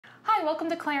Hi, welcome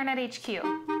to Clarinet HQ.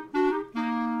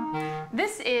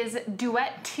 This is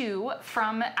Duet 2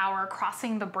 from our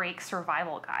Crossing the Break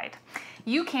Survival Guide.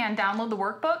 You can download the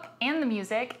workbook and the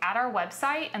music at our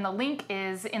website, and the link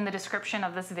is in the description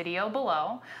of this video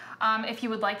below. If you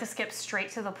would like to skip straight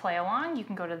to the play along, you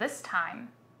can go to this time.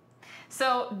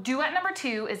 So duet number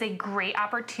 2 is a great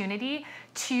opportunity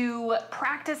to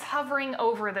practice hovering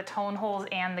over the tone holes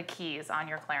and the keys on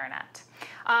your clarinet.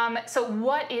 So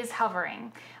what is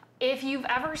hovering? If you've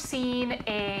ever seen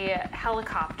a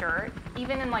helicopter,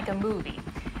 even in like a movie,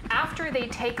 after they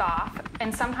take off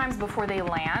and sometimes before they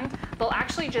land, they'll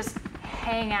actually just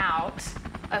hang out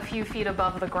a few feet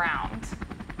above the ground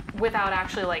without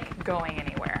actually like going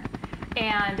anywhere.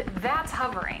 And that's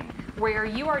hovering, where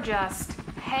you are just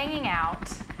hanging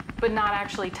out but not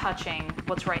actually touching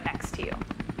what's right next to you.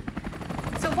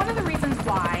 So one of the reasons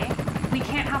why we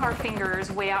can't have our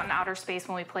fingers way out in outer space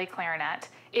when we play clarinet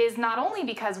is not only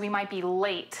because we might be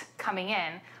late coming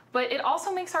in, but it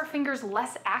also makes our fingers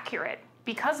less accurate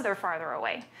because they're farther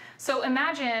away. So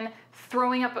imagine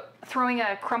throwing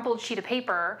a crumpled sheet of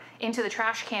paper into the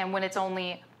trash can when it's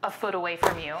only a foot away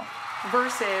from you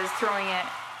versus throwing it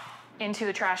into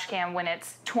the trash can when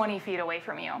it's 20 feet away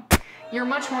from you. You're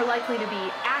much more likely to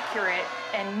be accurate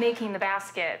and making the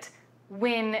basket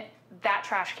when that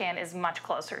trash can is much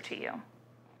closer to you.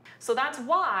 So that's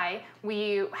why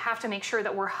we have to make sure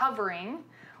that we're hovering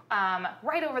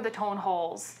right over the tone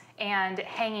holes and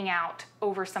hanging out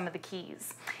over some of the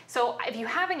keys. So if you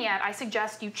haven't yet, I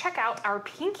suggest you check out our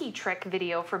pinky trick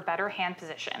video for better hand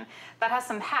position. That has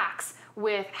some hacks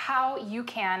with how you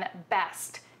can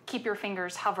best keep your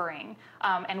fingers hovering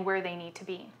and where they need to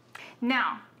be.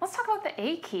 Now, let's talk about the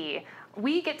A key.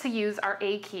 We get to use our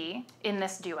A key in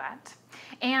this duet.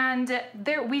 And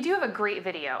we do have a great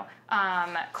video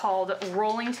called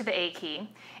Rolling to the A key.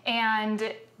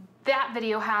 And that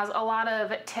video has a lot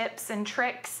of tips and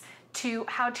tricks to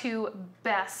how to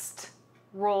best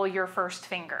roll your first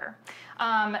finger.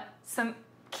 Some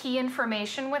key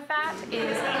information with that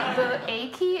is the A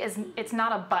key it's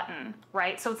not a button,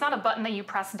 right? So it's not a button that you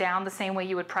press down the same way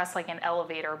you would press like an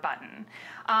elevator button.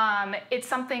 It's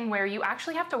something where you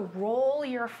actually have to roll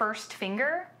your first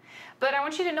finger. But I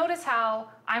want you to notice how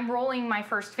I'm rolling my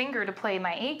first finger to play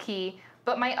my A key,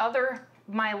 but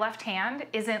my left hand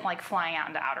isn't like flying out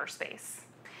into outer space.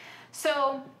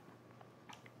 So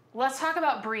let's talk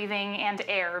about breathing and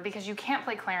air, because you can't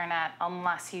play clarinet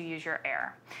unless you use your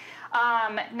air.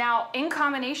 Now, in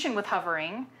combination with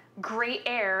hovering, great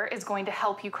air is going to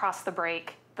help you cross the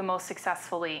break the most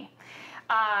successfully.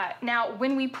 Now,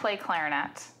 when we play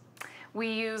clarinet,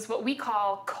 we use what we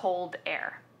call cold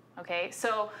air. Okay,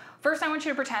 so first I want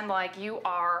you to pretend like you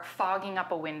are fogging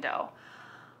up a window.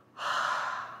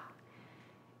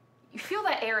 You feel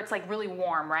that air, it's like really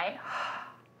warm, right?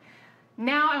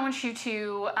 Now I want you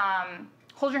to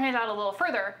hold your hand out a little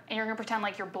further, and you're gonna pretend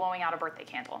like you're blowing out a birthday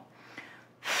candle.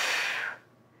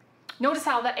 Notice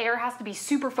how the air has to be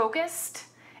super focused,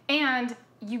 and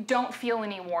you don't feel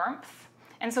any warmth.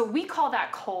 And so we call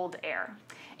that cold air.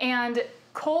 And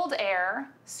cold air,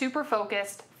 super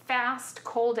focused, fast,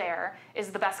 cold air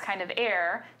is the best kind of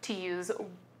air to use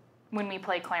when we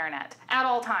play clarinet at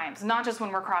all times, not just when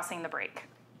we're crossing the break.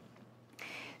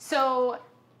 So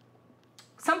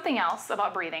something else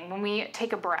about breathing, when we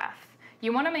take a breath,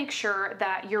 you want to make sure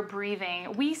that you're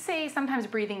breathing. We say sometimes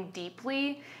breathing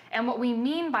deeply, and what we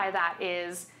mean by that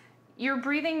is you're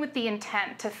breathing with the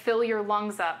intent to fill your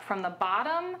lungs up from the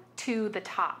bottom to the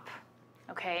top.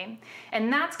 Okay?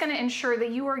 And that's going to ensure that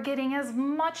you are getting as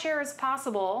much air as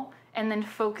possible and then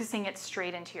focusing it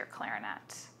straight into your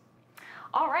clarinet.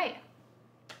 All right,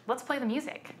 let's play the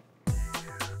music.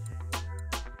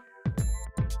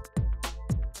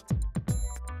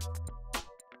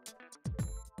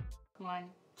 One,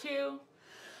 two.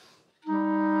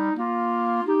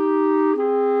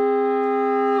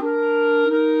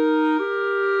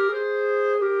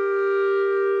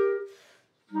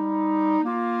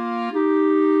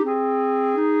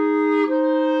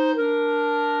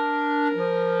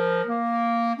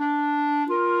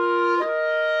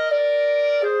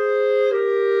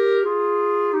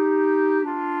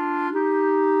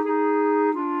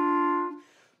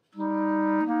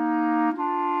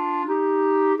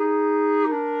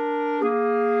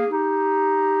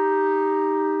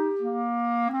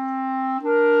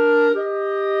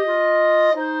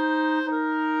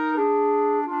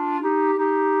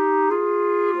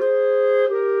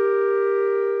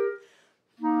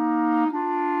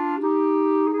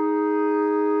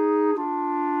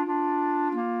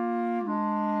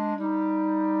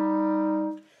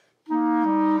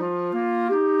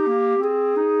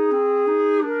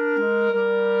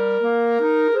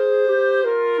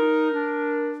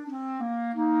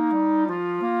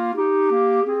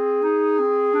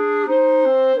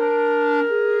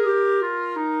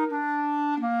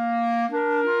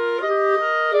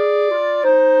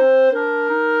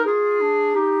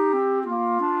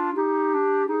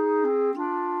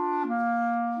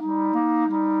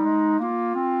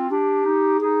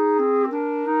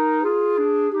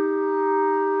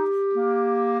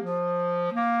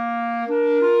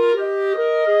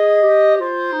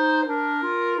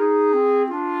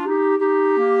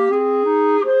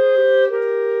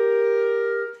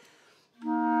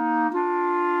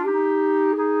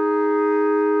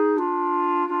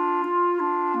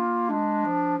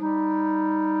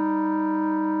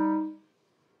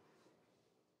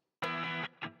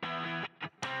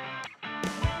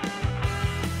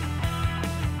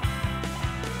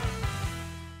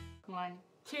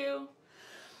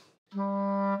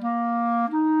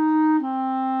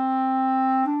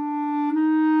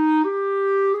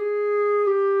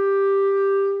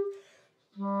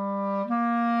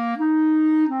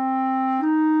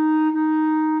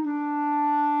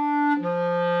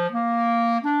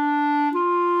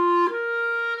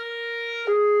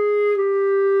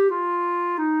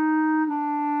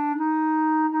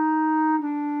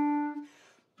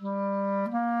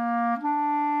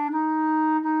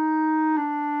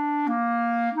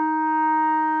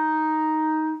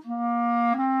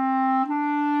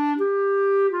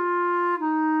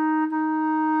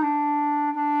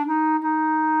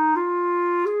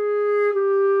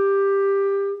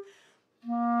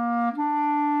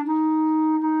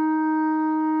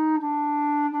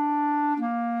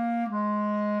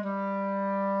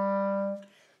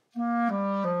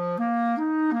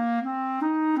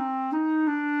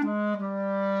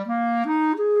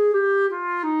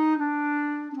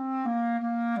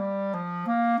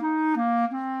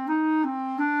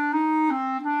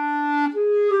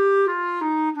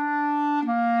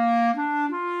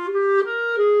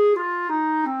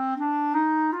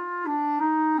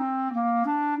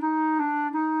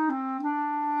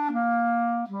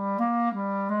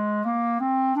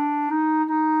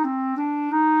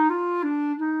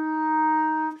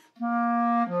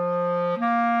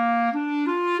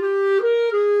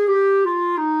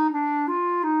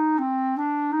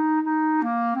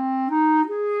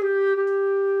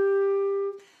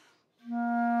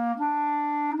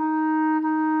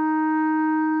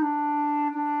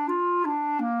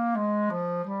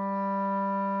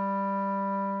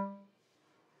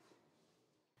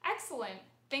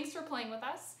 playing with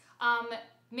us.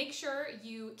 Make sure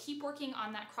you keep working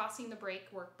on that Crossing the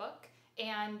Break workbook.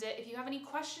 And if you have any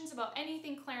questions about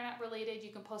anything clarinet related,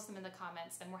 you can post them in the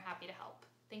comments and we're happy to help.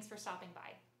 Thanks for stopping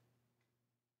by.